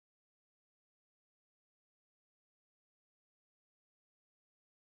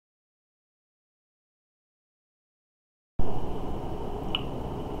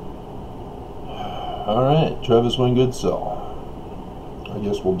Alright, Travis Wayne Goodsell. I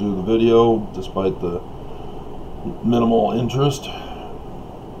guess we'll do the video despite the minimal interest.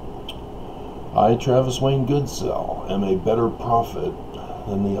 I, Travis Wayne Goodsell, am a better prophet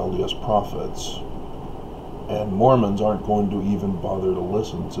than the LDS prophets, and Mormons aren't going to even bother to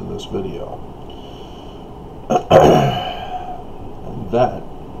listen to this video. And that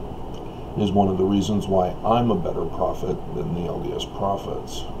is one of the reasons why I'm a better prophet than the LDS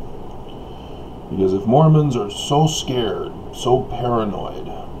prophets. Because if Mormons are so scared, so paranoid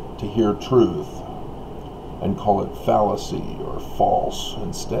to hear truth and call it fallacy or false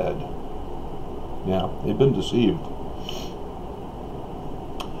instead, yeah, they've been deceived.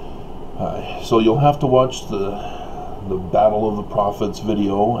 So you'll have to watch the Battle of the Prophets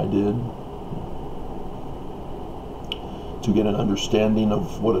video I did to get an understanding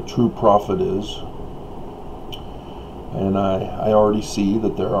of what a true prophet is. And I already see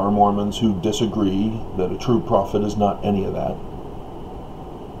that there are Mormons who disagree that a true prophet is not any of that.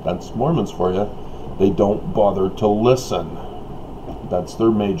 That's Mormons for you. They don't bother to listen. That's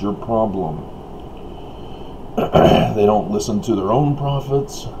their major problem. They don't listen to their own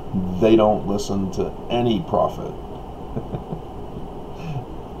prophets. They don't listen to any prophet.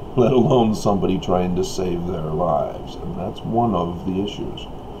 Let alone somebody trying to save their lives. And that's one of the issues.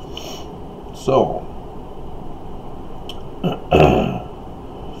 So,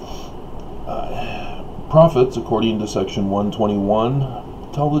 prophets, according to section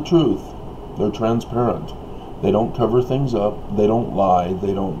 121, tell the truth. They're transparent. They don't cover things up. They don't lie.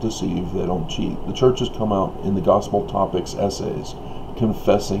 They don't deceive. They don't cheat. The church has come out in the Gospel Topics essays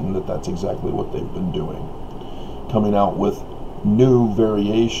confessing that that's exactly what they've been doing. Coming out with new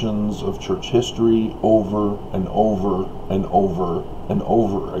variations of church history over and over and over and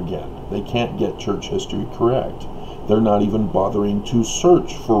over again. They can't get church history correct. They're not even bothering to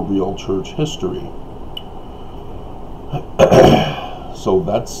search for real church history. So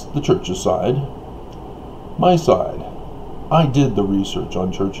that's the church's side. My side. I did the research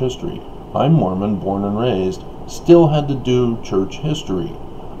on church history. I'm Mormon, born and raised. Still had to do church history.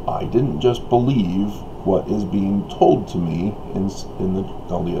 I didn't just believe what is being told to me in the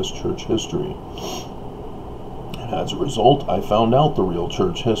LDS church history. As a result, I found out the real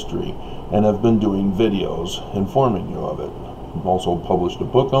church history and have been doing videos informing you of it. I've also published a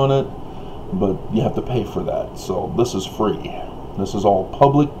book on it, but you have to pay for that, so this is free. This is all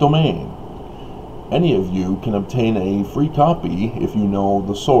public domain. Any of you can obtain a free copy if you know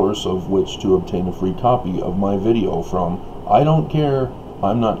the source of which to obtain a free copy of my video from. I don't care.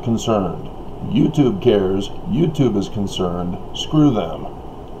 I'm not concerned. YouTube cares. YouTube is concerned. Screw them.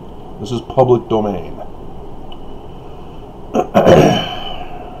 This is public domain.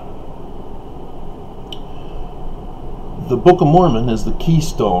 The Book of Mormon is the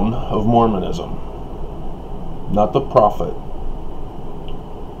keystone of Mormonism, not the prophet.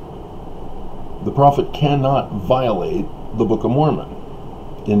 The prophet cannot violate the Book of Mormon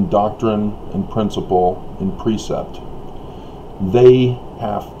in doctrine and principle and precept. They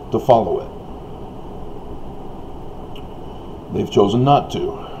have to follow it. They've chosen not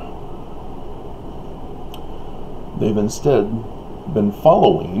to. They've instead been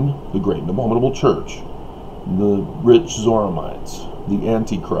following the Great and Abominable Church, the rich Zoramites, the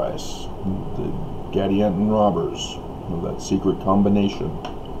Antichrists, the Gadianton robbers, that secret combination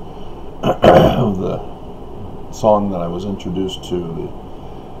of the song that I was introduced to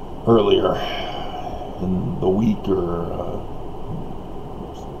earlier in the week or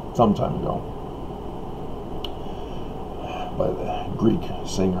some time ago by the Greek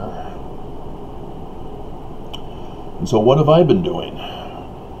singer. And so what have I been doing?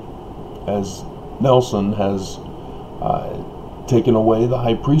 As Nelson has taken away the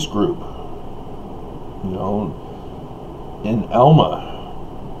high priest group, you know, in Alma,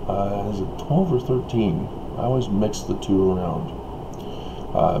 is it 12 or 13? I always mix the two around.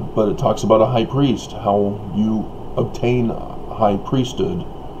 But it talks about a high priest, how you obtain high priesthood,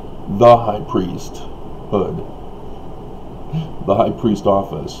 the high priesthood, the high priest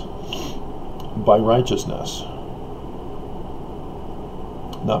office, by righteousness.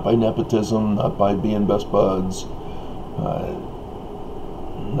 Not by nepotism, not by being best buds,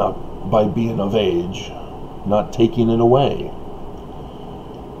 not by being of age, not taking it away.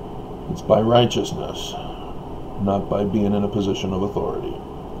 It's by righteousness, not by being in a position of authority.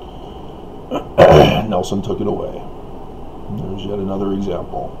 Nelson took it away. There's yet another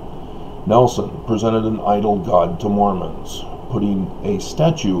example. Nelson presented an idol god to Mormons, putting a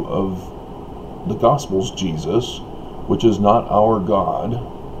statue of the Gospel's Jesus, which is not our God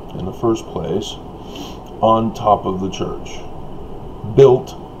in the first place, on top of the church,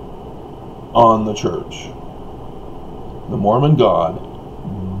 built on the church. The Mormon God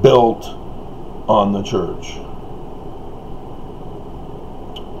built on the church.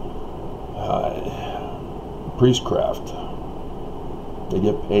 Priestcraft. They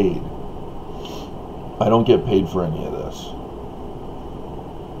get paid. I don't get paid for any of this.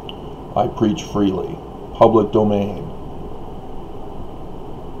 I preach freely. Public domain.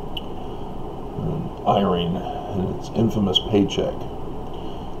 Irene and its infamous paycheck.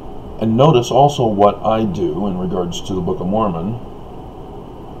 And notice also what I do in regards to the Book of Mormon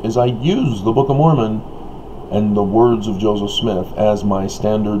is I use the Book of Mormon and the words of Joseph Smith as my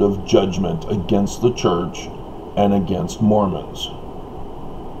standard of judgment against the church and against Mormons.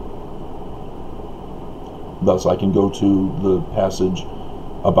 Thus, I can go to the passage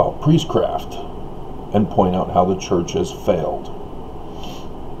about priestcraft and point out how the church has failed.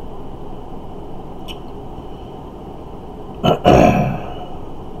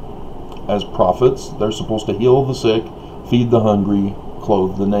 As prophets, they're supposed to heal the sick, feed the hungry,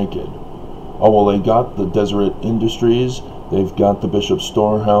 clothe the naked. Oh, well, they got the Deseret Industries, they've got the Bishop's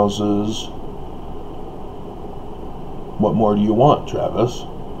Storehouses. What more do you want, Travis?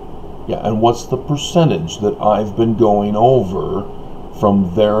 Yeah, and what's the percentage that I've been going over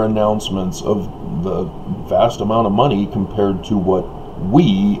from their announcements of the vast amount of money compared to what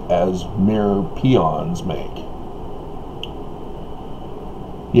we as mere peons make?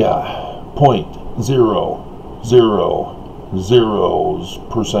 Yeah,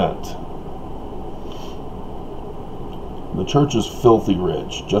 0.000%. The church is filthy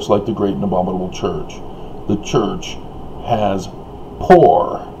rich, just like the great and abominable church. The church has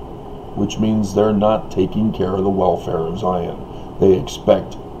poor, which means they're not taking care of the welfare of Zion. They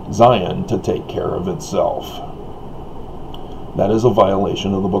expect Zion to take care of itself. That is a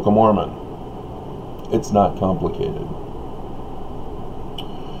violation of the Book of Mormon. It's not complicated.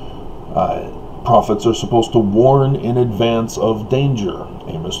 Prophets are supposed to warn in advance of danger.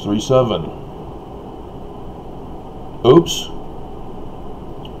 Amos 3:7. Oops.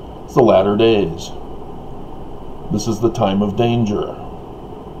 It's the latter days. This is the time of danger.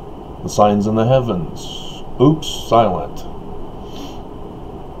 The signs in the heavens. Oops, silent.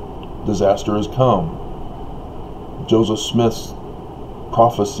 Disaster has come. Joseph Smith's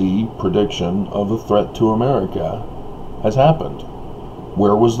prophecy, prediction of a threat to America has happened.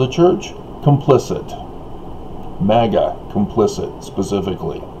 Where was the church? Complicit. MAGA, complicit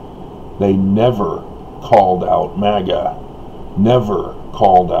specifically. They never called out MAGA, never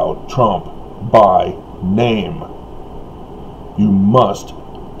called out Trump by name. You must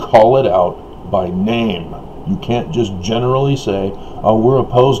call it out by name. You can't just generally say, oh, we're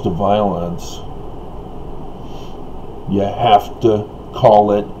opposed to violence. You have to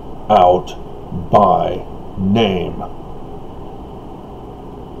call it out by name.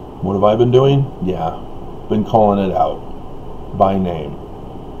 What have I been doing? Yeah, been calling it out by name.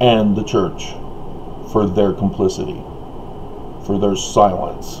 And the church for their complicity, for their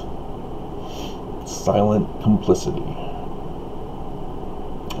silence. Silent complicity.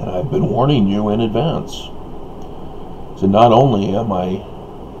 And I've been warning you in advance. So not only am I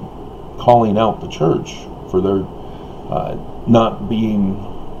calling out the church for their not being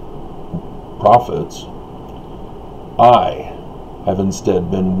prophets, I have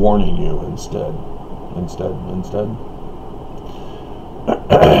instead been warning you instead.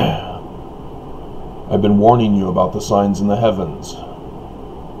 I've been warning you about the signs in the heavens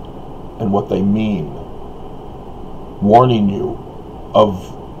and what they mean. Warning you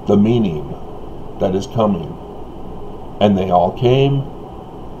of the meaning that is coming. And they all came,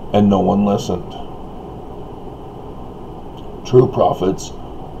 and no one listened. True prophets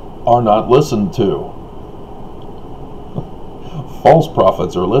are not listened to. False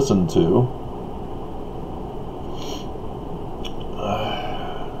prophets are listened to.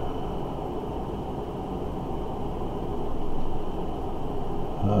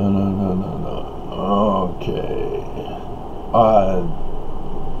 No. Okay.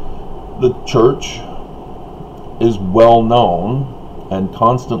 The church is well known and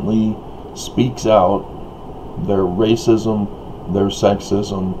constantly speaks out their racism, their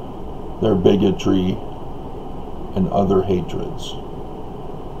sexism, their bigotry, and other hatreds.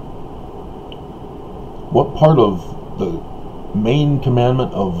 What part of the main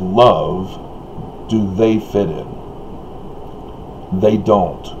commandment of love do they fit in? They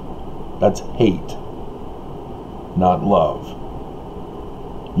don't. That's hate, not love.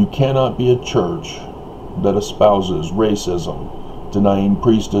 You cannot be a church that espouses racism, denying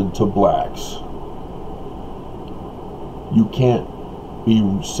priesthood to blacks. You can't be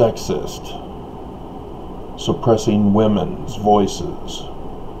sexist, suppressing women's voices,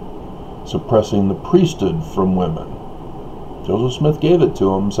 suppressing the priesthood from women. Joseph Smith gave it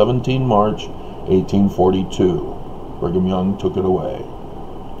to him, 17 March 1842. Brigham Young took it away.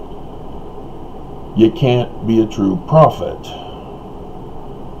 You can't be a true prophet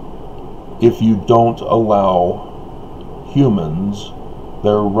if you don't allow humans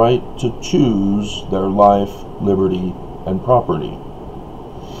their right to choose their life, liberty, and property.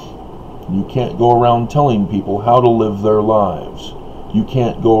 You can't go around telling people how to live their lives. You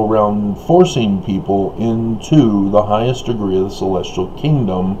can't go around forcing people into the highest degree of the celestial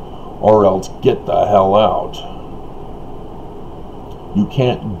kingdom, or else get the hell out. You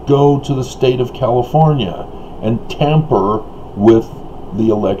can't go to the state of California and tamper with the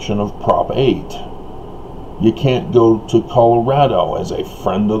election of Prop 8. You can't go to Colorado as a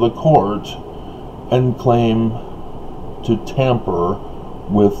friend of the court and claim to tamper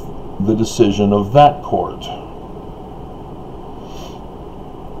with the decision of that court.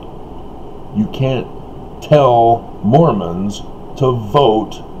 You can't tell Mormons to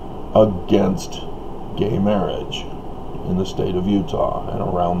vote against gay marriage in the state of Utah and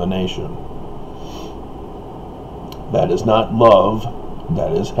around the nation. That is not love,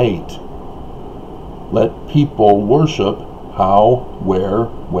 that is hate. Let people worship how, where,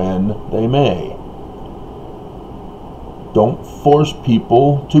 when they may. Don't force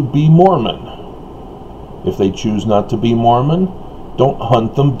people to be Mormon. If they choose not to be Mormon, don't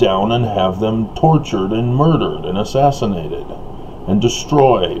hunt them down and have them tortured and murdered and assassinated and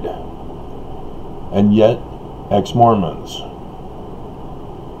destroyed. And yet, ex-Mormons.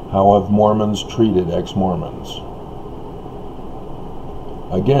 How have Mormons treated ex-Mormons?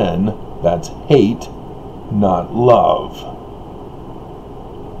 Again, that's hate, not love.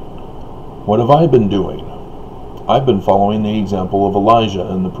 What have I been doing? I've been following the example of Elijah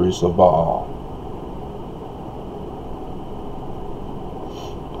and the priests of Baal.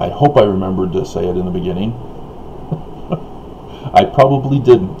 I hope I remembered to say it in the beginning. I probably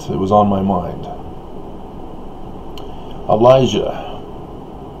didn't. It was on my mind. Elijah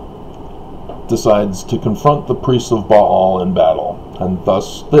decides to confront the priests of Baal in battle, and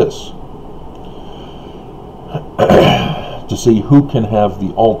thus this, to see who can have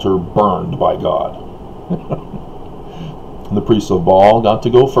the altar burned by God. The priests of Baal got to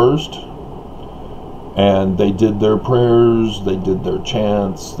go first, and they did their prayers, they did their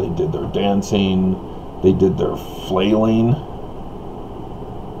chants, they did their dancing, they did their flailing,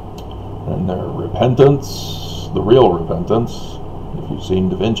 and their repentance, the real repentance. If you've seen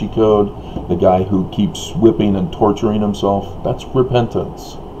Da Vinci Code, the guy who keeps whipping and torturing himself, that's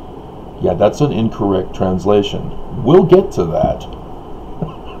repentance. Yeah, that's an incorrect translation. We'll get to that.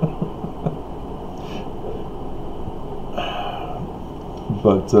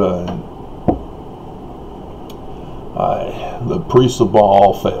 But the priests of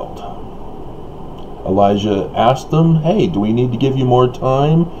Baal failed. Elijah asked them, hey, do we need to give you more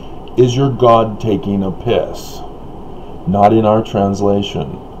time? Is your God taking a piss? Not in our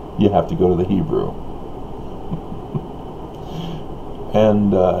translation. You have to go to the Hebrew.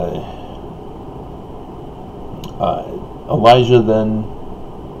 And Elijah then,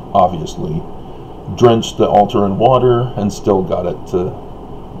 obviously, drenched the altar in water and still got it to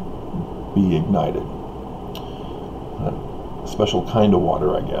be ignited. A special kind of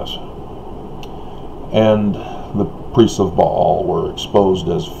water, I guess. And the priests of Baal were exposed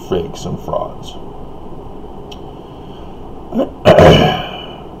as fakes and frauds.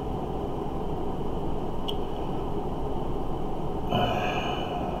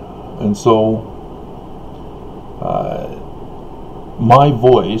 And so my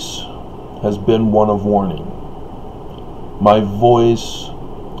voice has been one of warning. My voice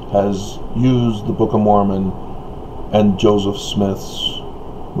has used the Book of Mormon and Joseph Smith's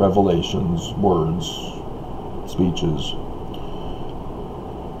revelations, words, speeches,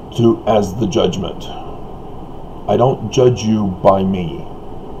 as the judgment. I don't judge you by me.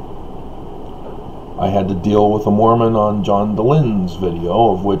 I had to deal with a Mormon on John DeLynne's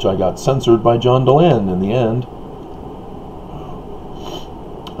video, of which I got censored by John DeLynne in the end.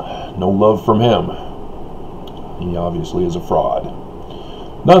 No love from him. He obviously is a fraud.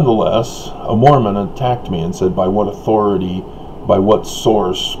 Nonetheless, a Mormon attacked me and said, by what authority, by what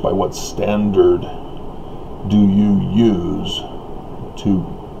source, by what standard do you use to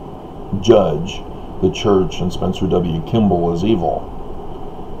judge the church and Spencer W. Kimball as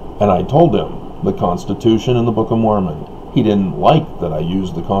evil? And I told him, the Constitution and the Book of Mormon. He didn't like that I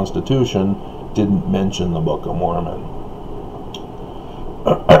used the Constitution, didn't mention the Book of Mormon.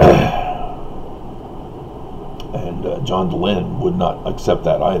 And John DeLynne would not accept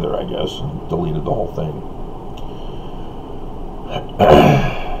that either, I guess, and deleted the whole thing.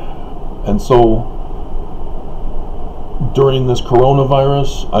 And so, during this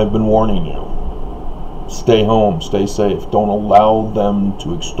coronavirus, I've been warning you. Stay home, stay safe. Don't allow them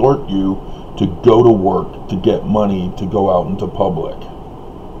to extort you to go to work, to get money, to go out into public.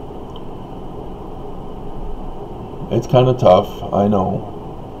 It's kind of tough, I know.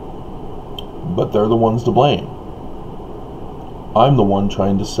 But they're the ones to blame. I'm the one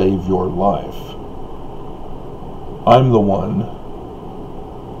trying to save your life. I'm the one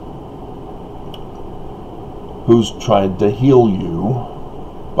who's tried to heal you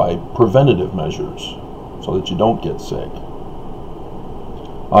by preventative measures so that you don't get sick.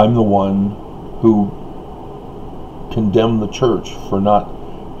 I'm the one who condemned the church for not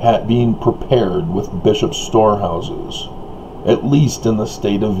being prepared with bishop storehouses, at least in the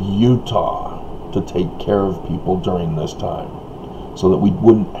state of Utah, to take care of people during this time, so that we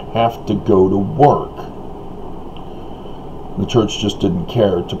wouldn't have to go to work. The church just didn't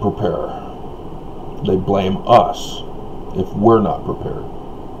care to prepare. They blame us if we're not prepared.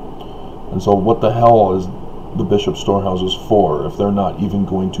 And so what the hell is the bishop storehouses for if they're not even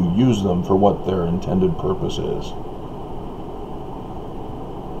going to use them for what their intended purpose is?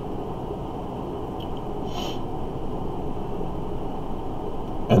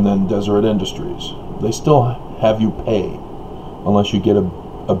 And then Deseret Industries, they still have you pay unless you get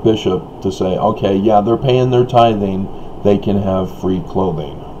a bishop to say, okay, yeah, they're paying their tithing, they can have free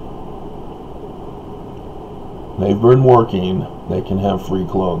clothing. They've been working, they can have free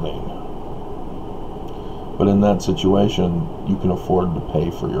clothing. But in that situation, you can afford to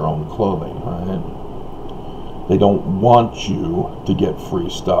pay for your own clothing, right? They don't want you to get free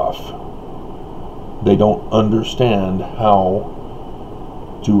stuff. They don't understand how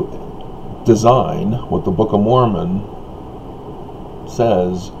to design what the Book of Mormon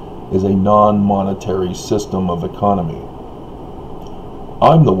says is a non-monetary system of economy.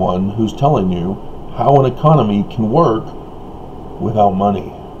 I'm the one who's telling you how an economy can work without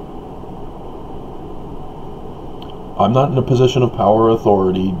money. I'm not in a position of power or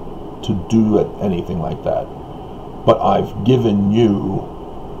authority to do anything like that, but I've given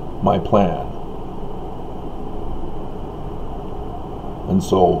you my plan. And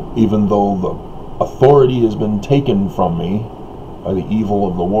so, even though the authority has been taken from me by the evil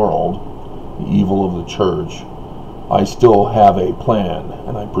of the world, the evil of the church, I still have a plan,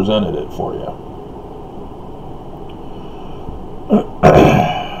 and I presented it for you.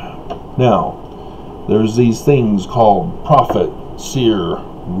 Now, there's these things called prophet, seer,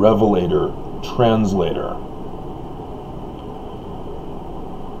 revelator, translator.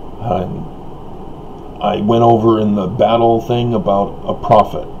 And I went over in the battle thing about a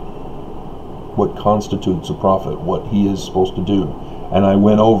prophet, what constitutes a prophet, what he is supposed to do. And I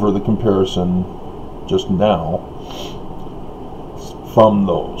went over the comparison just now from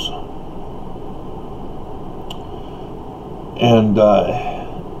those.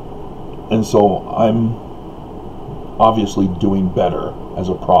 And so I'm obviously doing better as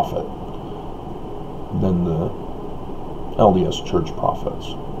a prophet than the LDS church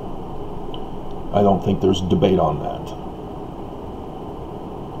prophets. I don't think there's debate on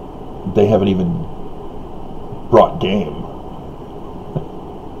that. They haven't even brought game.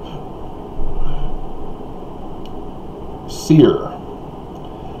 Seer.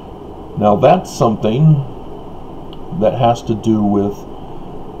 Now that's something that has to do with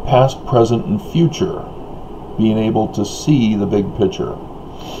past, present, and future, being able to see the big picture.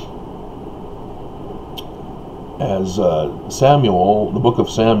 As Samuel, the book of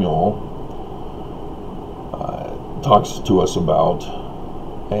Samuel, talks to us about,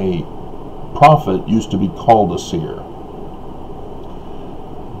 a prophet used to be called a seer,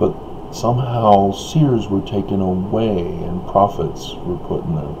 but somehow seers were taken away and prophets were put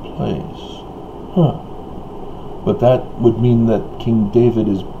in their place. But that would mean that King David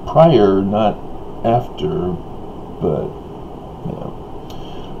is prior, not after, but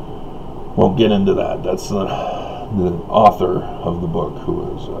won't get into that. That's the author of the book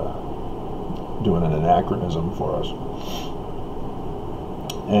who is doing an anachronism for us.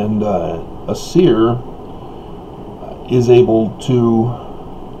 And a seer is able to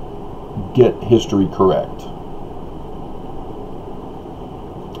get history correct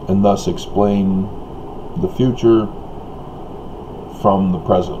and thus explain the future from the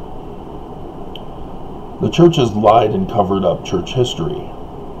present. The church has lied and covered up church history.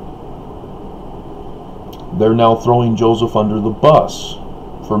 They're now throwing Joseph under the bus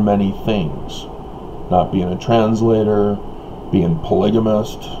for many things. Not being a translator, being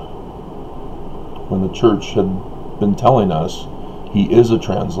polygamist, when the church had been telling us he is a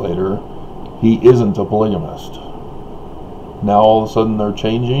translator, he isn't a polygamist. Now all of a sudden they're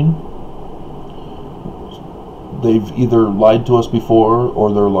changing. they've either lied to us before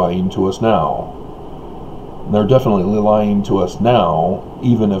or they're lying to us now. And they're definitely lying to us now,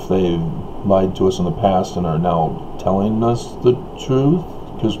 even if they've lied to us in the past and are now telling us the truth,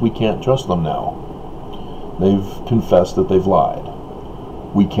 because we can't trust them now. They've confessed that they've lied.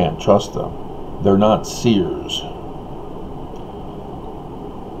 We can't trust them. They're not seers.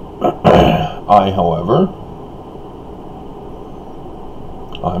 I, however,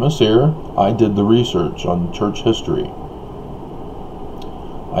 I'm a seer. I did the research on church history.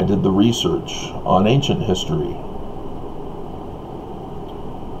 I did the research on ancient history.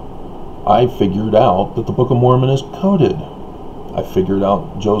 I figured out that the Book of Mormon is coded. I figured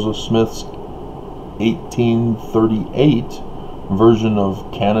out Joseph Smith's 1838 version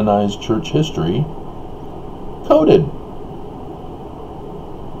of canonized church history coded.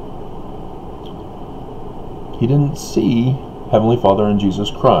 He didn't see Heavenly Father and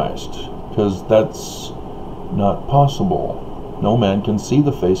Jesus Christ, because that's not possible. No man can see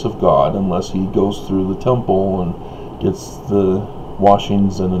the face of God unless he goes through the temple and gets the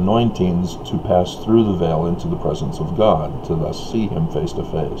washings and anointings to pass through the veil into the presence of God, to thus see him face to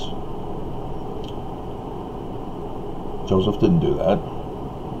face. Joseph didn't do that.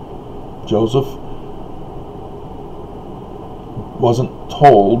 Joseph wasn't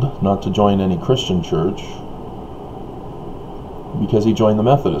told not to join any Christian church because he joined the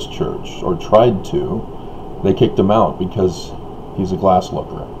Methodist Church, or tried to. They kicked him out because he's a glass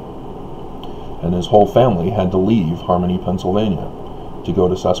looker. And his whole family had to leave Harmony, Pennsylvania to go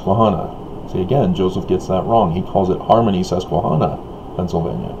to Susquehanna. See, again, Joseph gets that wrong. He calls it Harmony, Susquehanna,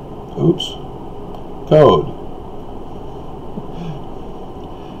 Pennsylvania. Oops. Code.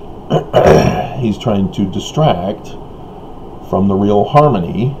 He's trying to distract from the real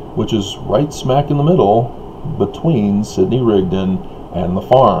Harmony, which is right smack in the middle between Sidney Rigdon and the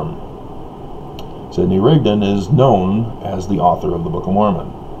farm. Sidney Rigdon is known as the author of the Book of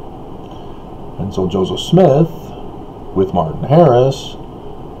Mormon. And so Joseph Smith, with Martin Harris,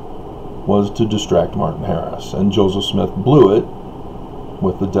 was to distract Martin Harris. And Joseph Smith blew it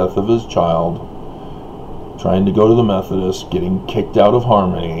with the death of his child, trying to go to the Methodists, getting kicked out of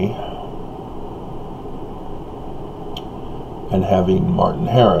Harmony, and having Martin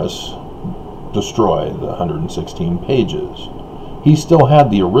Harris destroy the 116 pages. He still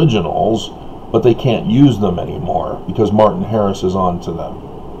had the originals, but they can't use them anymore because Martin Harris is on to them.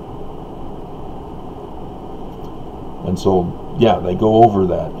 And so, yeah, they go over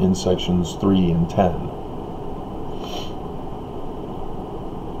that in sections 3 and 10.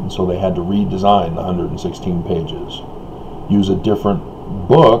 And so they had to redesign the 116 pages. Use a different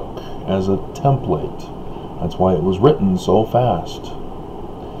book as a template. That's why it was written so fast.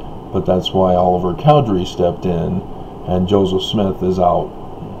 But that's why Oliver Cowdery stepped in and Joseph Smith is out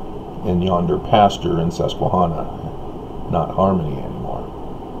in yonder pasture in Susquehanna, not Harmony anymore.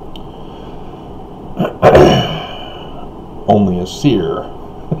 Only a seer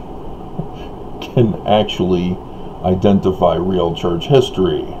can actually identify real church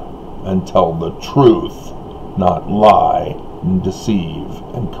history and tell the truth, not lie and deceive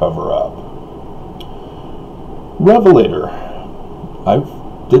and cover up. Revelator. I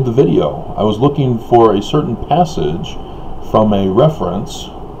did the video. I was looking for a certain passage from a reference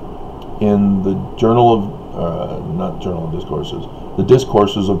in the Journal of, not Journal of Discourses, the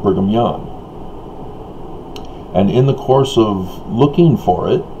Discourses of Brigham Young. And in the course of looking for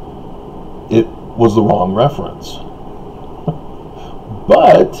it, it was the wrong reference.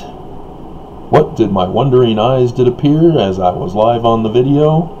 But what did my wondering eyes did appear as I was live on the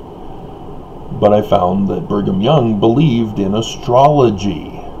video? But I found that Brigham Young believed in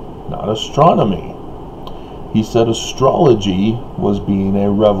astrology, not astronomy. He said astrology was being a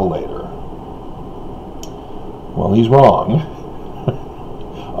revelator. Well, he's wrong.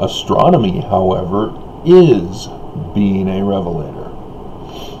 Astronomy, however, is being a revelator.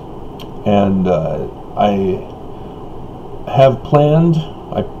 And I have planned,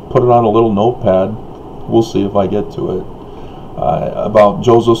 I put it on a little notepad, we'll see if I get to it, about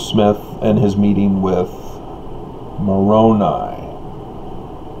Joseph Smith and his meeting with Moroni.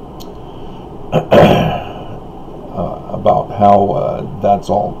 About how that's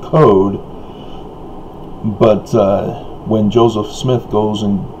all code, but when Joseph Smith goes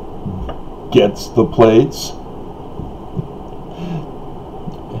and gets the plates,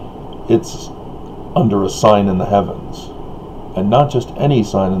 it's under a sign in the heavens, and not just any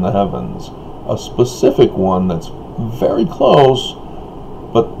sign in the heavens, a specific one that's very close,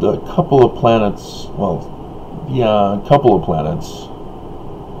 but a couple of planets, well, yeah, a couple of planets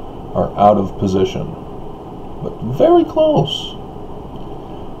are out of position, but very close,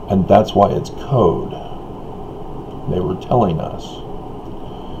 and that's why it's code. They were telling us.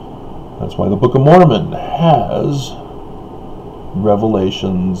 That's why the Book of Mormon has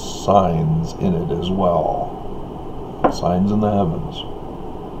Revelation's signs in it as well. Signs in the heavens.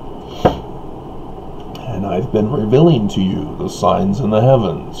 And I've been revealing to you the signs in the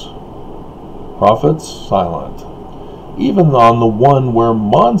heavens. Prophets, silent. Even on the one where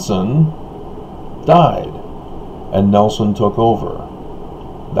Monson died and Nelson took over.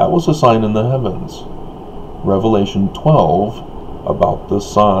 That was a sign in the heavens. Revelation 12, about the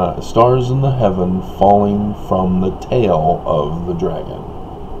stars in the heaven falling from the tail of the dragon.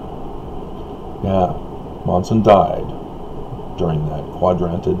 Yeah, Monson died during that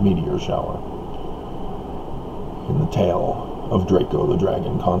quadranted meteor shower in the tail of Draco, the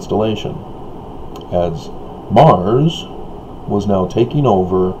dragon constellation, as Mars was now taking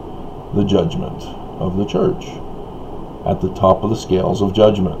over the judgment of the church at the top of the scales of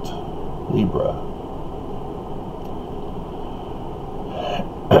judgment, Libra.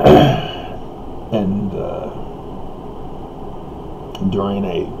 And during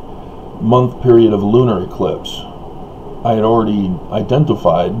a month period of lunar eclipse, I had already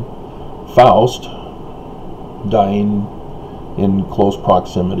identified Faust dying in close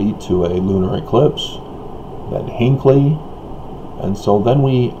proximity to a lunar eclipse, then Hinckley, and so then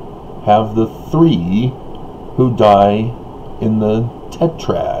we have the three who die in the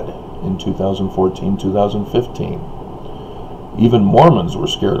tetrad in 2014-2015. Even Mormons were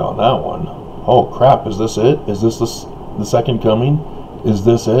scared on that one. Oh crap, is this it? Is this the second coming? Is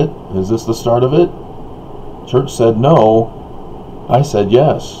this it? Is this the start of it? Church said no. I said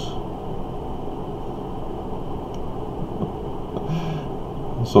yes.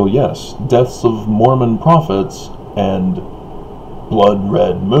 So yes, deaths of Mormon prophets and blood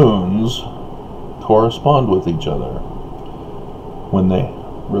red moons correspond with each other when they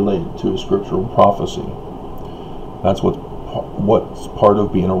relate to a scriptural prophecy. That's what's part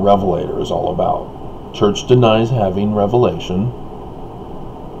of being a revelator is all about. Church denies having revelation,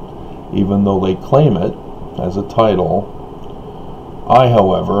 even though they claim it as a title. I,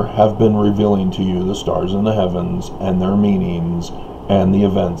 however, have been revealing to you the stars in the heavens and their meanings and the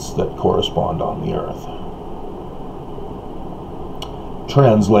events that correspond on the earth.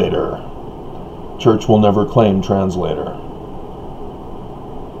 Translator. Church will never claim translator.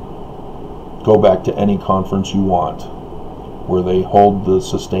 Go back to any conference you want where they hold the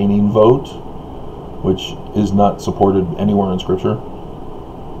sustaining vote, which is not supported anywhere in Scripture.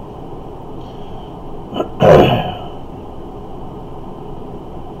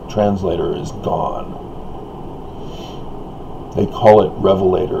 Translator is gone. They call it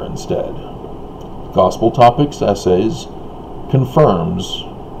revelator instead. Gospel Topics Essays confirms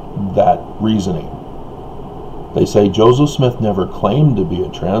that reasoning. They say Joseph Smith never claimed to be a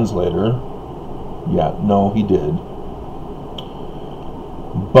translator. Yeah, no, he did.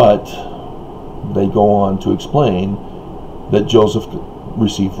 But they go on to explain that Joseph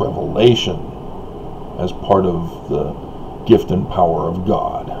received revelation as part of the gift and power of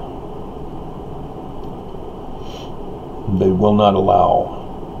God. They will not allow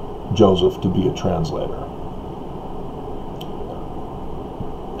Joseph to be a translator.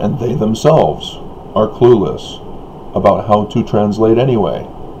 And they themselves are clueless about how to translate anyway.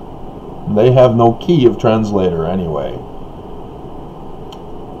 They have no key of translator anyway.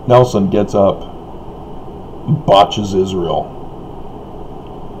 Nelson gets up, botches Israel.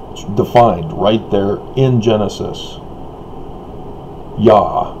 It's defined right there in Genesis.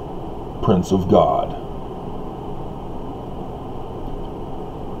 Yah, Prince of God.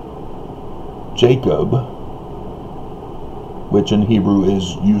 Jacob, which in Hebrew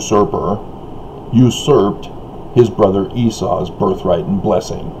is usurper, usurped his brother Esau's birthright and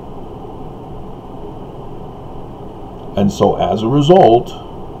blessing. And so as a result,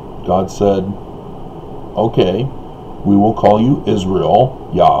 God said, okay, we will call you Israel,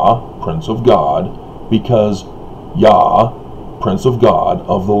 Yah, Prince of God, because Yah, Prince of God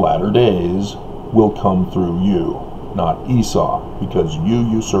of the latter days, will come through you, not Esau, because you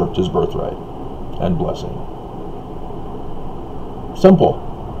usurped his birthright and blessing. Simple.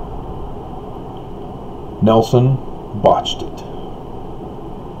 Nelson botched it.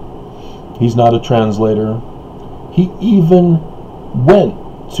 He's not a translator. He even went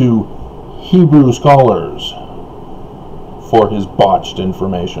to Hebrew scholars for his botched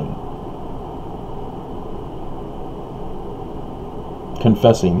information,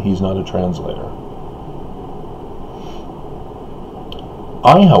 confessing he's not a translator.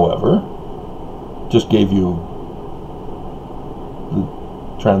 I, however, just gave you the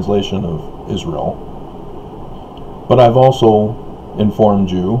translation of Israel, but I've also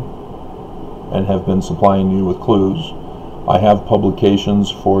informed you and have been supplying you with clues. I have publications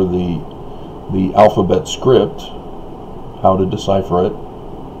for the alphabet script, how to decipher it.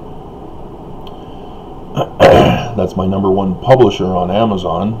 That's my #1 publisher on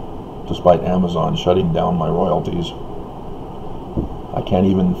Amazon, despite Amazon shutting down my royalties. I can't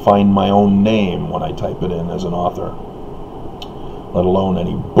even find my own name when I type it in as an author, let alone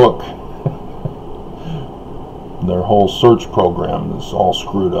any book. Their whole search program is all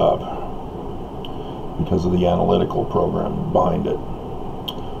screwed up because of the analytical program behind it.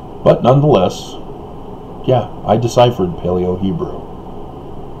 But nonetheless, yeah, I deciphered Paleo-Hebrew.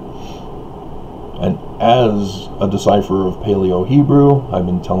 And as a decipherer of Paleo-Hebrew, I've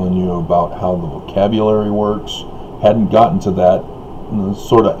been telling you about how the vocabulary works. Hadn't gotten to that. The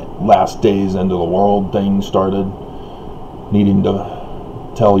sort of last days, end of the world thing started, needing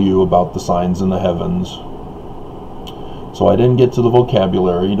to tell you about the signs in the heavens. So I didn't get to the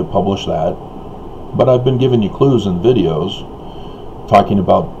vocabulary to publish that, but I've been giving you clues in videos, talking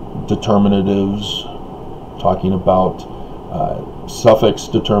about determinatives, talking about suffix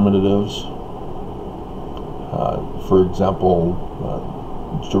determinatives. For example,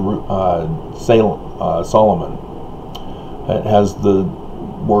 Solomon. It has the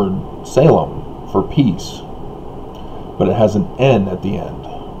word Salem for peace, but it has an N at the end.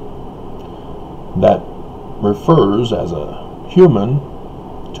 That refers, as a human,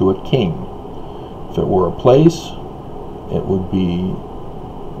 to a king. If it were a place, it would be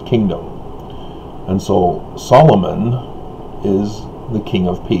kingdom. And so Solomon is the king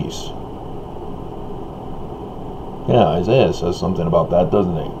of peace. Yeah, Isaiah says something about that,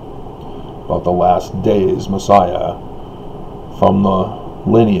 doesn't he? About the last days Messiah from the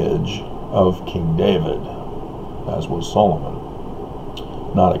lineage of King David, as was Solomon.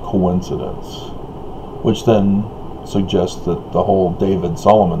 Not a coincidence. Which then suggests that the whole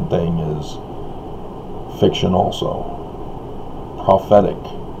David-Solomon thing is fiction also. Prophetic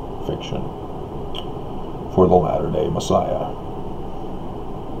fiction for the latter-day Messiah.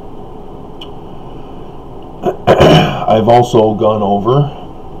 I've also gone over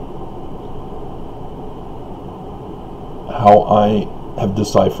how I have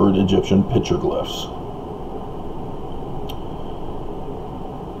deciphered Egyptian petroglyphs.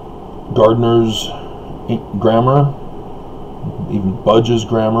 Gardner's grammar, even Budge's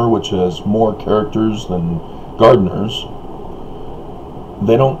grammar, which has more characters than Gardner's,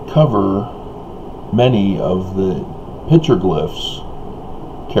 they don't cover many of the petroglyphs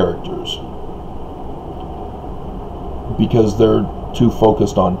characters because they're too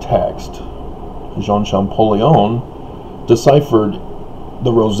focused on text. Jean Champollion deciphered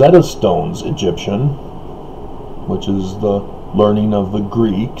the Rosetta Stone's Egyptian, which is the learning of the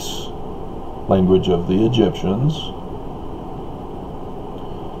Greeks, language of the Egyptians,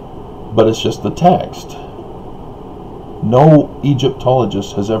 but it's just the text. No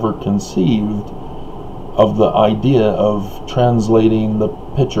Egyptologist has ever conceived of the idea of translating the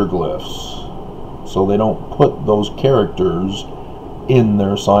petroglyphs, so they don't put those characters in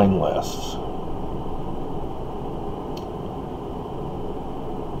their sign lists.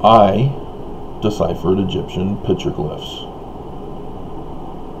 I deciphered Egyptian petroglyphs.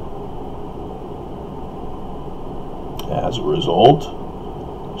 As a result,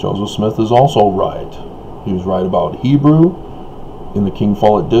 Joseph Smith is also right. He was right about Hebrew in the King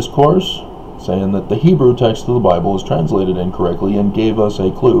Follett Discourse, saying that the Hebrew text of the Bible is translated incorrectly and gave us a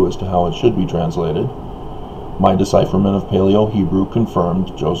clue as to how it should be translated. My decipherment of Paleo-Hebrew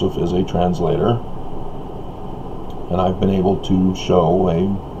confirmed Joseph is a translator, and I've been able to show a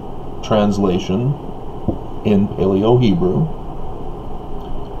translation in Paleo-Hebrew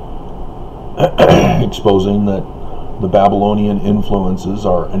exposing that the Babylonian influences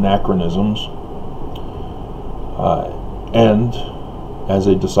are anachronisms, and as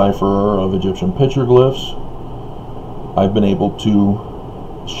a decipherer of Egyptian petroglyphs, I've been able to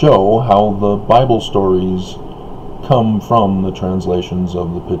show how the Bible stories come from the translations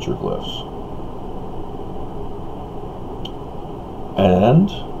of the petroglyphs. And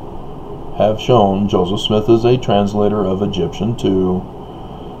have shown Joseph Smith is a translator of Egyptian too,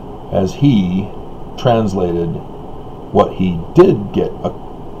 as he translated what he did get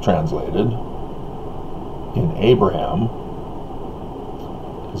translated in Abraham,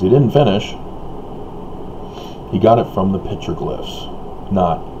 because he didn't finish. He got it from the petroglyphs,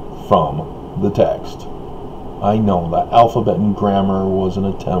 not from the text. I know that alphabet and grammar was an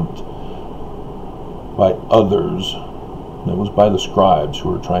attempt by others. It was by the scribes who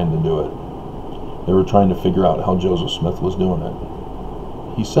were trying to do it. They were trying to figure out how Joseph Smith was doing it.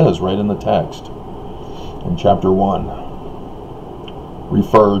 He says right in the text, in chapter 1,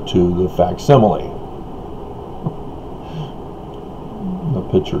 refer to the facsimile, the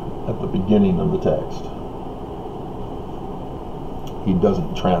picture at the beginning of the text. He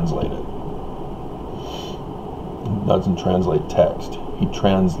doesn't translate it. He doesn't translate text. He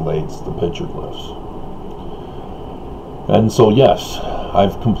translates the petroglyphs. And so, yes,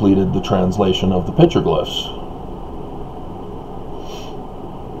 I've completed the translation of the petroglyphs.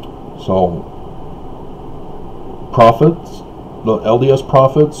 So, prophets, the LDS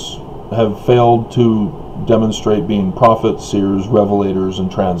prophets have failed to demonstrate being prophets, seers, revelators,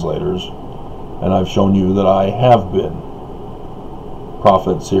 and translators. And I've shown you that I have been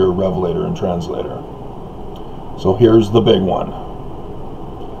prophet, seer, revelator, and translator. So here's the big one.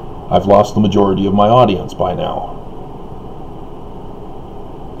 I've lost the majority of my audience by now.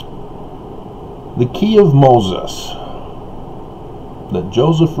 The key of Moses that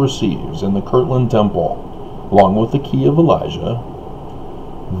Joseph receives in the Kirtland Temple, along with the key of Elijah,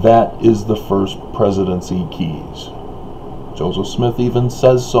 that is the first presidency keys. Joseph Smith even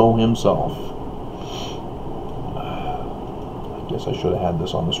says so himself. I guess I should have had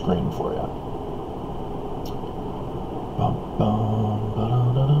this on the screen for you.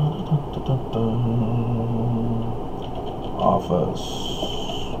 Office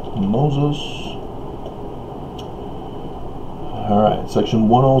Moses. Alright, section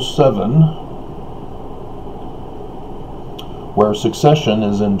 107, where succession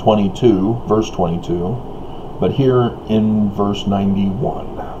is in 22, verse 22, but here in verse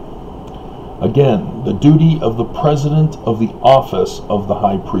 91. Again, the duty of the president of the office of the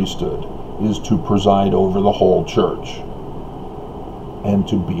high priesthood is to preside over the whole church and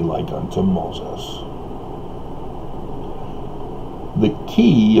to be like unto Moses. The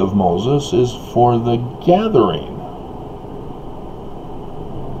key of Moses is for the gathering.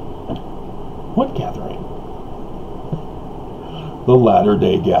 What gathering? The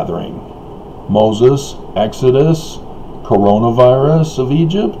Latter-day gathering. Moses, Exodus, coronavirus of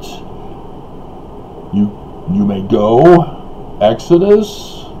Egypt. You may go.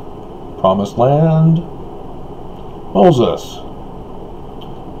 Exodus, Promised Land. Moses.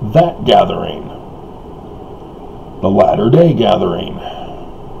 That gathering. The Latter-day gathering.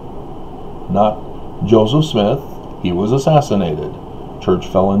 Not Joseph Smith. He was assassinated. Church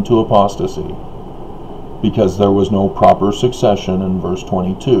fell into apostasy because there was no proper succession in verse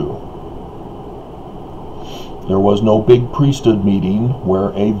 22. There was no big priesthood meeting where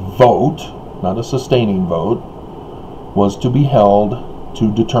a vote, not a sustaining vote, was to be held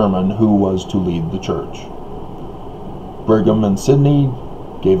to determine who was to lead the church. Brigham and Sidney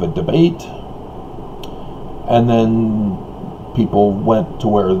gave a debate, and then people went to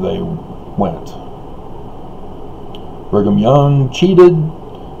where they went. Brigham Young cheated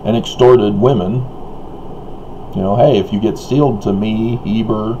and extorted women. You know, hey, if you get sealed to me,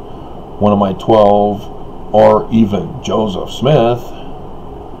 Heber, one of my 12, or even Joseph Smith,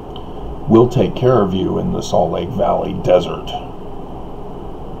 we'll take care of you in the Salt Lake Valley desert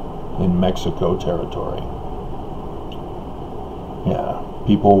in Mexico territory. Yeah,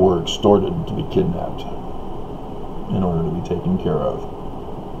 people were extorted to be kidnapped in order to be taken care of.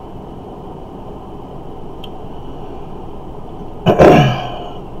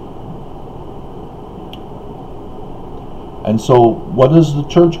 And so, what does the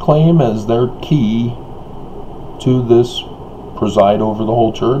church claim as their key to this preside over the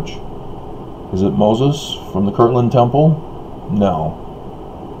whole church? Is it Moses from the Kirtland Temple? No.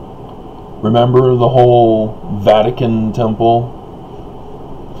 Remember the whole Vatican Temple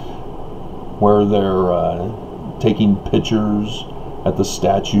where they're taking pictures at the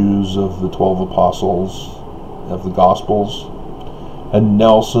statues of the 12 apostles of the Gospels, and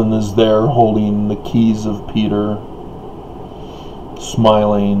Nelson is there holding the keys of Peter,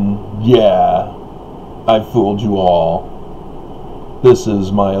 smiling, yeah, I fooled you all. This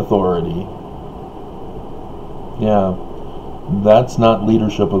is my authority. Yeah, that's not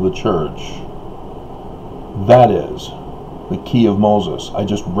leadership of the church. That is the key of Moses. I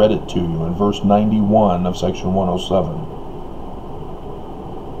just read it to you in verse 91 of section 107.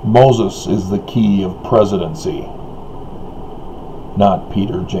 Moses is the key of presidency, not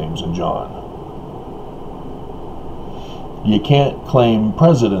Peter, James, and John. You can't claim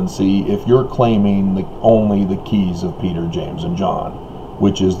presidency if you're claiming only the keys of Peter, James, and John,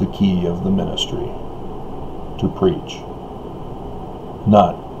 which is the key of the ministry, to preach,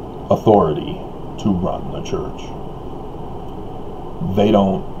 not authority to run the church. They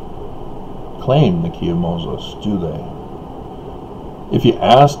don't claim the key of Moses, do they? If you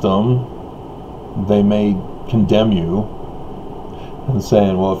ask them, they may condemn you and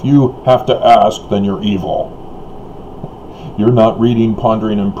saying, well, if you have to ask, then you're evil. You're not reading,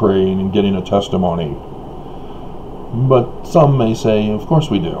 pondering, and praying and getting a testimony. But some may say, of course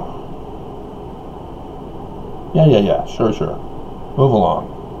we do. Yeah, sure. Move along.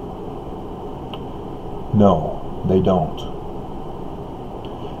 No, they don't.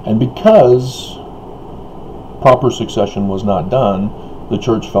 And because proper succession was not done, the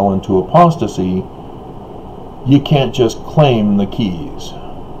church fell into apostasy. You can't just claim the keys.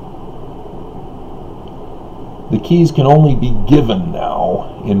 The keys can only be given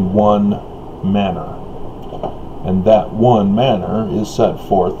now in one manner. And that one manner is set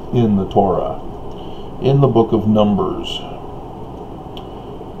forth in the Torah, in the book of Numbers,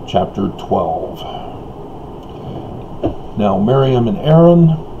 chapter 12. Now, Miriam and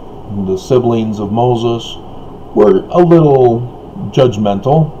Aaron, the siblings of Moses, were a little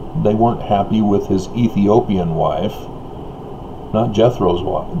judgmental. They weren't happy with his Ethiopian wife, not Jethro's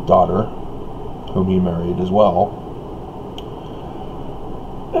daughter, whom he married as well.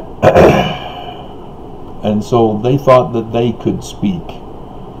 And so they thought that they could speak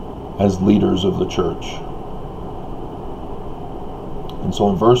as leaders of the church. And so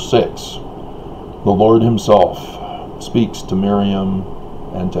in verse 6, the Lord himself speaks to Miriam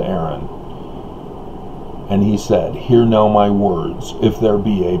and to Aaron. And he said, "Hear now my words. If there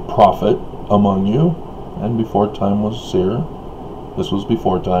be a prophet among you," and before time was seer, this was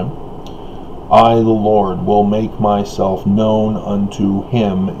before time, "I, the Lord, will make myself known unto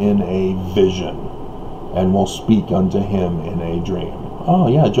him in a vision, and will speak unto him in a dream." Oh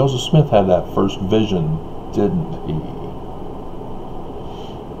yeah, Joseph Smith had that first vision, didn't he?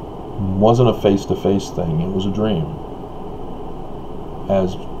 It wasn't a face-to-face thing, it was a dream,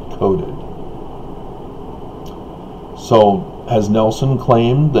 as coded. So, has Nelson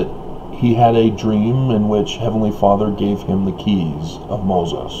claimed that he had a dream in which Heavenly Father gave him the keys of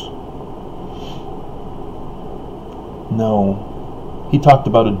Moses? No. He talked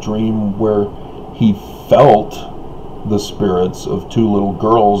about a dream where he felt the spirits of two little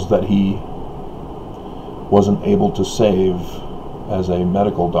girls that he wasn't able to save as a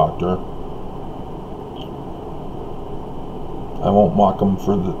medical doctor. I won't mock him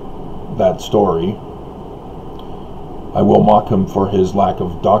for that story. I will mock him for his lack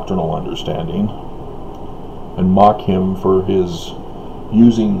of doctrinal understanding, and mock him for his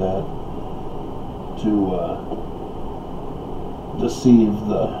using that to deceive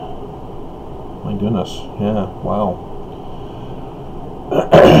the... My goodness, yeah, wow.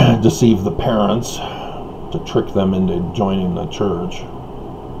 Deceive the parents, to trick them into joining the church.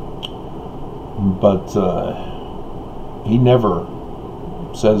 But he never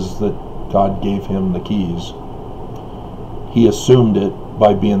says that God gave him the keys. He assumed it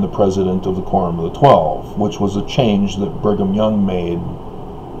by being the president of the Quorum of the 12, which was a change that Brigham Young made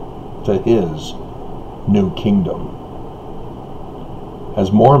to his new kingdom.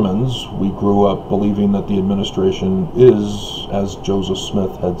 As Mormons, we grew up believing that the administration is as Joseph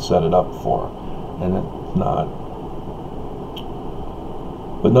Smith had set it up for, and it's not.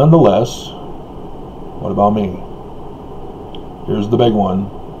 But nonetheless, what about me? Here's the big one.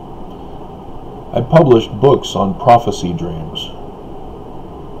 I published books on prophecy dreams.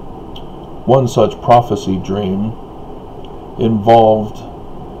 One such prophecy dream involved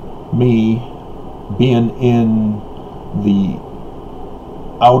me being in the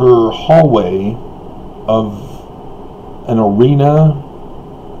outer hallway of an arena,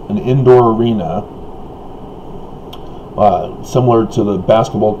 an indoor arena, similar to the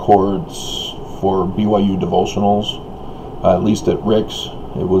basketball courts for BYU devotionals, at least at Rick's.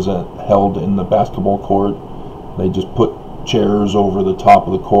 It was held in the basketball court. They just put chairs over the top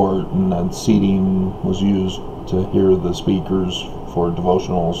of the court, and then seating was used to hear the speakers for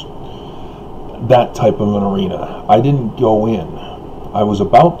devotionals. That type of an arena. I didn't go in. I was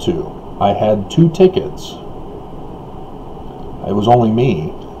about to. I had 2 tickets. It was only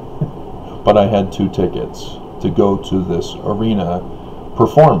me, but I had 2 tickets to go to this arena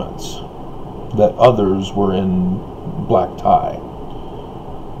performance that others were in black tie.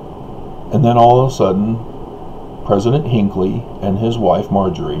 And then all of a sudden, President Hinckley and his wife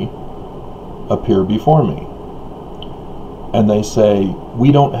Marjorie appear before me. And they say,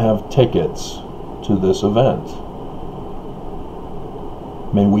 "We don't have tickets to this event.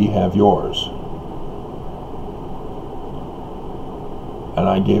 May we have yours?" And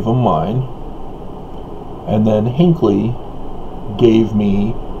I gave them mine. And then Hinckley gave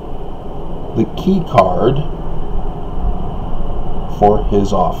me the key card for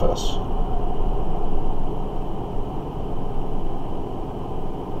his office.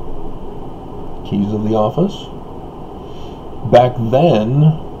 Keys of the office. Back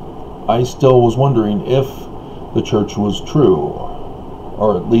then, I still was wondering if the church was true.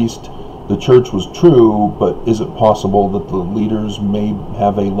 Or at least the church was true, but is it possible that the leaders may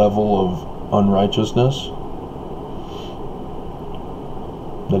have a level of unrighteousness?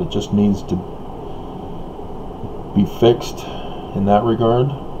 That it just needs to be fixed in that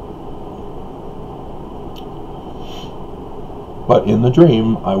regard? But in the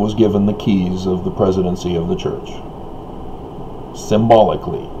dream, I was given the keys of the presidency of the church.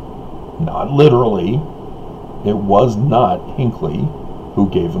 Symbolically, not literally. It was not Hinckley who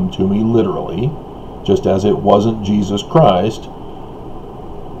gave them to me literally, just as it wasn't Jesus Christ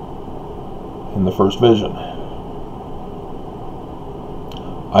in the first vision.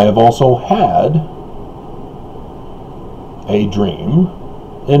 I have also had a dream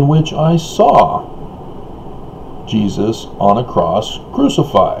in which I saw Jesus on a cross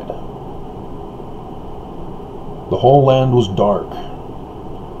crucified. The whole land was dark,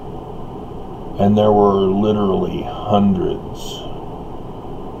 and there were literally hundreds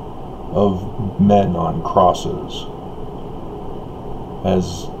of men on crosses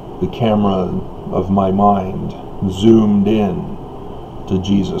as the camera of my mind zoomed in to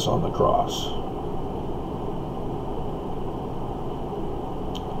Jesus on the cross.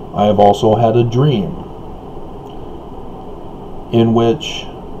 I have also had a dream in which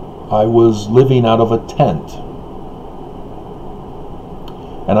I was living out of a tent,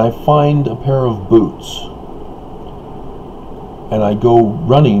 and I find a pair of boots, and I go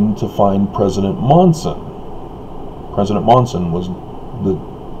running to find President Monson. President Monson was the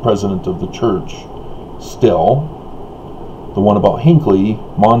president of the church still. The one about Hinckley,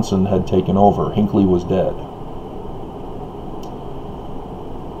 Monson had taken over. Hinckley was dead.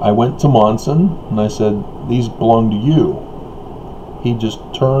 I went to Monson and I said, "These belong to you." He just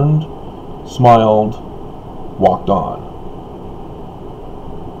turned, smiled, walked on.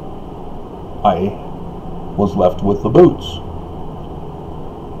 I was left with the boots.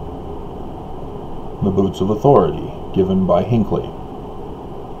 The boots of authority given by Hinckley.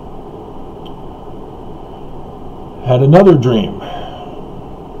 Had another dream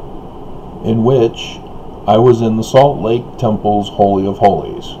in which I was in the Salt Lake Temple's Holy of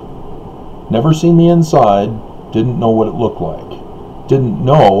Holies. Never seen the inside, didn't know what it looked like. Didn't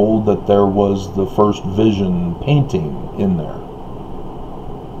know that there was the first vision painting in there.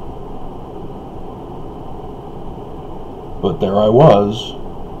 But there I was,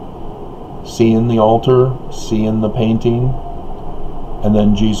 seeing the altar, seeing the painting, and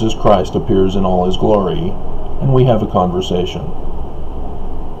then Jesus Christ appears in all his glory, and we have a conversation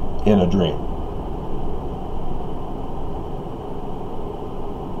in a dream.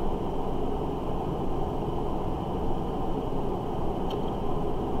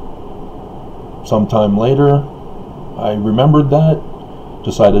 Sometime later, I remembered that,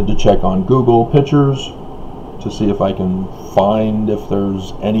 decided to check on Google Pictures to see if I can find if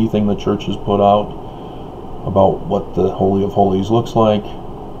there's anything the church has put out about what the Holy of Holies looks like.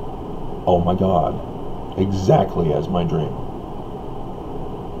 Oh my God, exactly as my dream.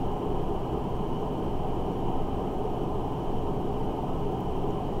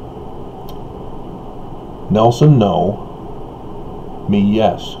 Nelson, no. Me,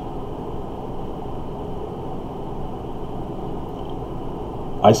 yes.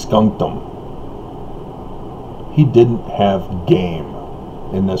 I skunked him. He didn't have game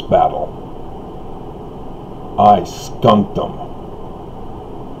in this battle. I skunked him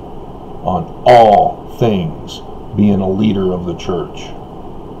on all things, being a leader of the church,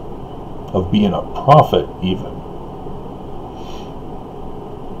 of being a prophet even.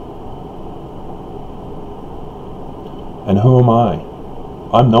 And who am I?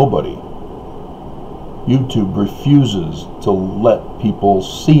 I'm nobody. YouTube refuses to let people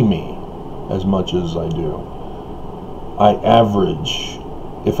see me as much as I do. I average,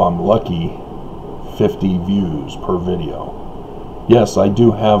 if I'm lucky, 50 views per video. Yes, I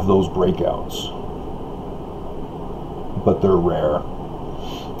do have those breakouts, but they're rare.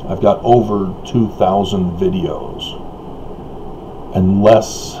 I've got over 2,000 videos, and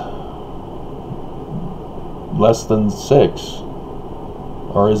less than 6,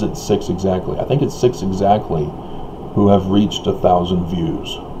 or is it 6 exactly? I think it's 6 exactly who have reached 1,000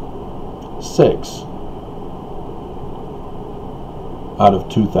 views. 6 out of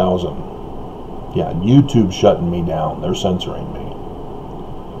 2,000. Yeah, YouTube's shutting me down. They're censoring me.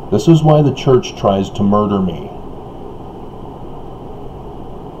 This is why the church tries to murder me.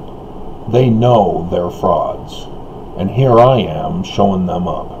 They know they're frauds, and here I am showing them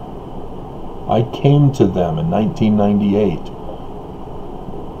up. I came to them in 1998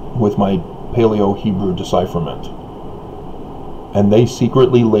 with my Paleo-Hebrew decipherment, and they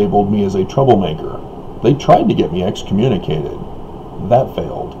secretly labeled me as a troublemaker. They tried to get me excommunicated. That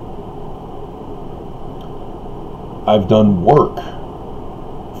failed. I've done work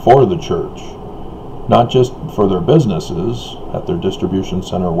for the church, not just for their businesses at their distribution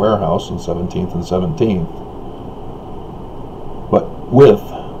center warehouse in 17th and 17th, but with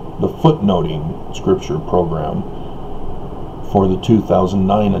the footnoting scripture program for the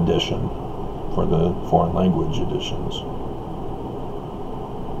 2009 edition, for the foreign language editions.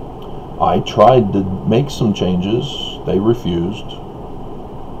 I tried to make some changes. They refused.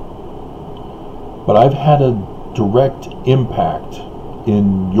 But I've had a direct impact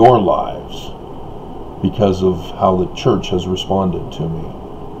in your lives because of how the church has responded to me.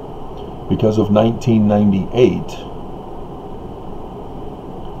 Because of 1998,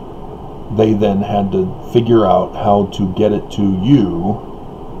 they then had to figure out how to get it to you,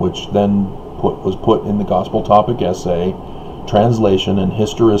 which then was put in the Gospel Topic Essay, Translation and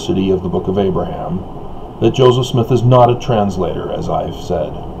Historicity of the Book of Abraham, that Joseph Smith is not a translator, as I've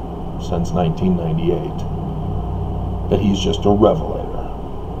said since 1998, that he's just a revelator,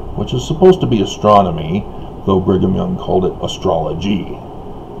 which is supposed to be astronomy, though Brigham Young called it astrology.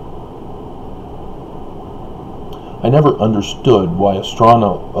 I never understood why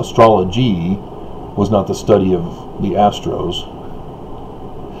astrology was not the study of the astros,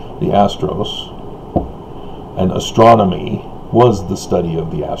 and astronomy was the study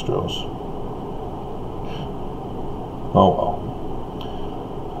of the astros. Oh well.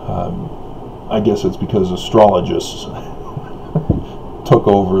 I guess it's because astrologists took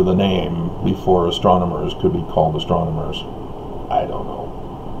over the name before astronomers could be called astronomers. I don't know.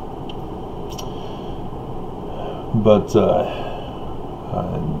 But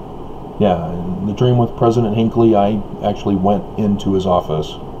yeah, in the dream with President Hinckley, I actually went into his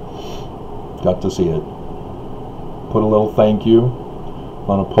office, got to see it, put a little thank you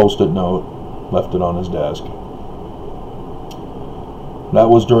on a post-it note, left it on his desk. That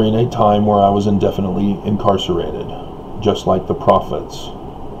was during a time where I was indefinitely incarcerated, just like the prophets,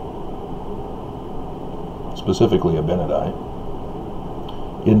 specifically Abinadi,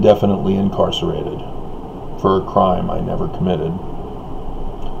 indefinitely incarcerated for a crime I never committed.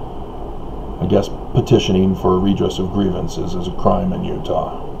 I guess petitioning for a redress of grievances is a crime in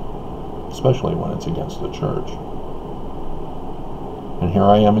Utah, especially when it's against the church. And here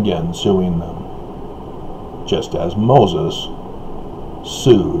I am again suing them, just as Moses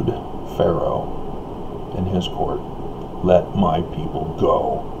sued Pharaoh in his court. Let my people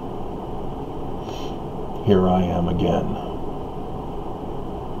go. Here I am again.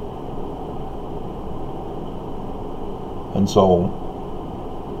 And so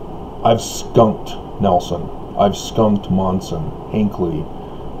I've skunked Nelson, I've skunked Monson, Hinckley,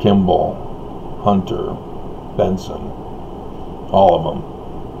 Kimball, Hunter, Benson, all of them.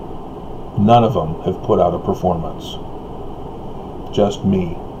 None of them have put out a performance. Just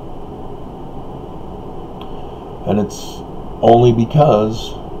me. And it's only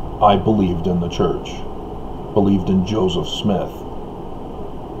because I believed in the church, believed in Joseph Smith.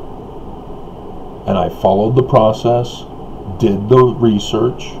 And I followed the process, did the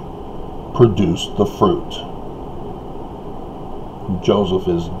research, produced the fruit. Joseph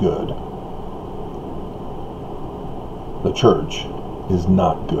is good. The church is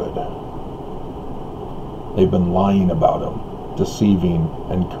not good. They've been lying about him, deceiving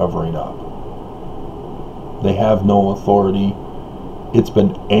and covering up. They have no authority. It's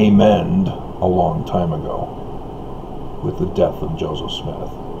been amened a long time ago with the death of Joseph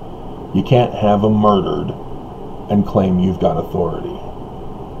Smith. You can't have him murdered and claim you've got authority.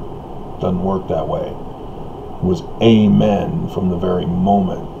 Doesn't work that way. It was amen from the very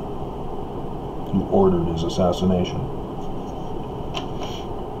moment you ordered his assassination.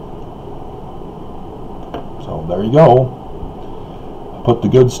 So there you go. I put the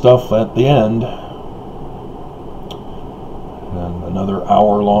good stuff at the end. And another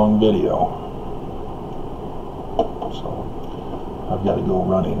hour-long video. So I've got to go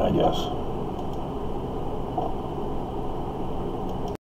running, I guess.